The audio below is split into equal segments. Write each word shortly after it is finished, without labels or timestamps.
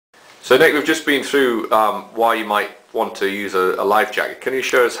So Nick, we've just been through why you might want to use a life jacket. Can you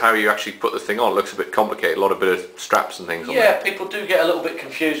show us how you actually put the thing on? It looks a bit complicated, a bit of straps and things on there. Yeah, people do get a little bit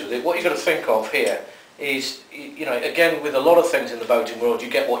confused with it. What you've got to think of here is, you know, again, with a lot of things in the boating world, you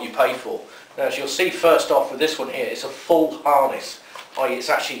get what you pay for. Now, as you'll see first off with this one here, it's a full harness, i.e. it's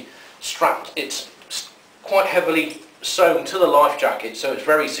actually strapped, it's quite heavily sewn to the life jacket, so it's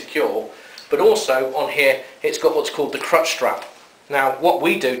very secure. But also on here, it's got what's called the crutch strap. Now, what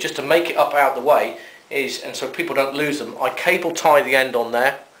we do, just to make it up out of the way, is, and so people don't lose them, I cable tie the end on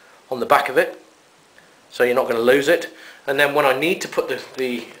there, on the back of it, so you're not going to lose it. And then when I need to put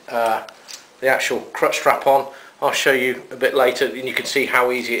the actual crutch strap on, I'll show you a bit later, and you can see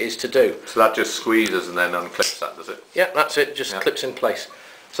how easy it is to do. So that just squeezes and then unclips that, does it? Yeah, that's it, just clips in place.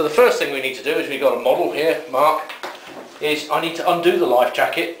 So the first thing we need to do is, we've got a model here, Mark, is I need to undo the life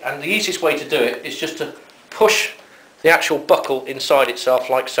jacket, and the easiest way to do it is just to push the actual buckle inside itself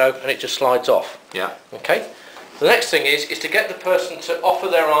like so, and it just slides off. Yeah. Okay. The next thing is to get the person to offer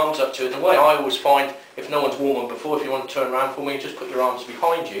their arms up to it. And the way I always find, if no one's worn one before, if you want to turn around for me, just put your arms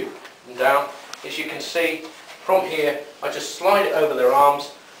behind you and down. As you can see from here, I just slide it over their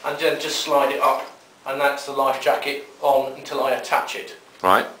arms and then just slide it up, and that's the life jacket on until I attach it.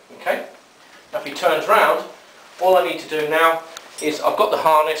 Right. Okay. Now if he turns round, all I need to do now is, I've got the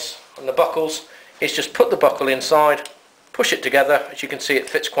harness and the buckles, is just put the buckle inside, push it together. As you can see, it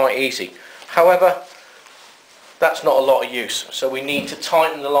fits quite easy. However, that's not a lot of use, so we need to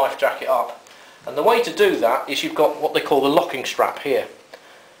tighten the life jacket up. And the way to do that is, you've got what they call the locking strap here.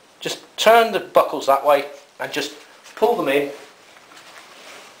 Just turn the buckles that way and just pull them in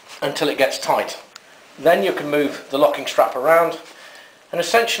until it gets tight. Then you can move the locking strap around, and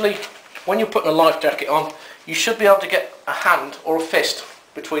essentially when you're putting a life jacket on, you should be able to get a hand or a fist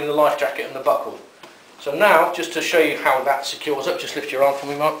between the life jacket and the buckle. So now, just to show you how that secures up, just lift your arm for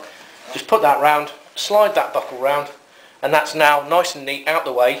me, Mark. Just put that round, slide that buckle round, and that's now nice and neat out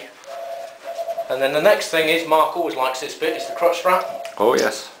the way. And then the next thing is, Mark always likes this bit, is the crutch strap. Oh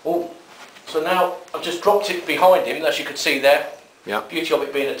yes. Oh, so now I've just dropped it behind him, as you can see there. Yeah. Beauty of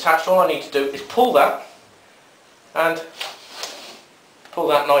it being attached. All I need to do is pull that and pull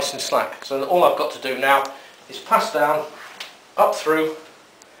that nice and slack. So all I've got to do now is pass down, up through,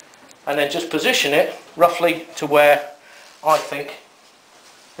 and then just position it roughly to where I think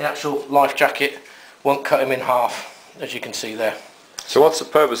the actual life jacket won't cut him in half, as you can see there. So what's the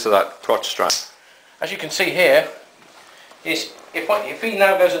purpose of that crotch strap? As you can see here, is if he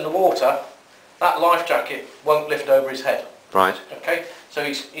now goes in the water, that life jacket won't lift over his head. Right. Okay, so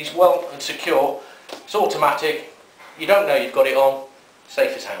he's well and secure. It's automatic. You don't know you've got it on.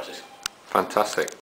 Safe as houses. Fantastic.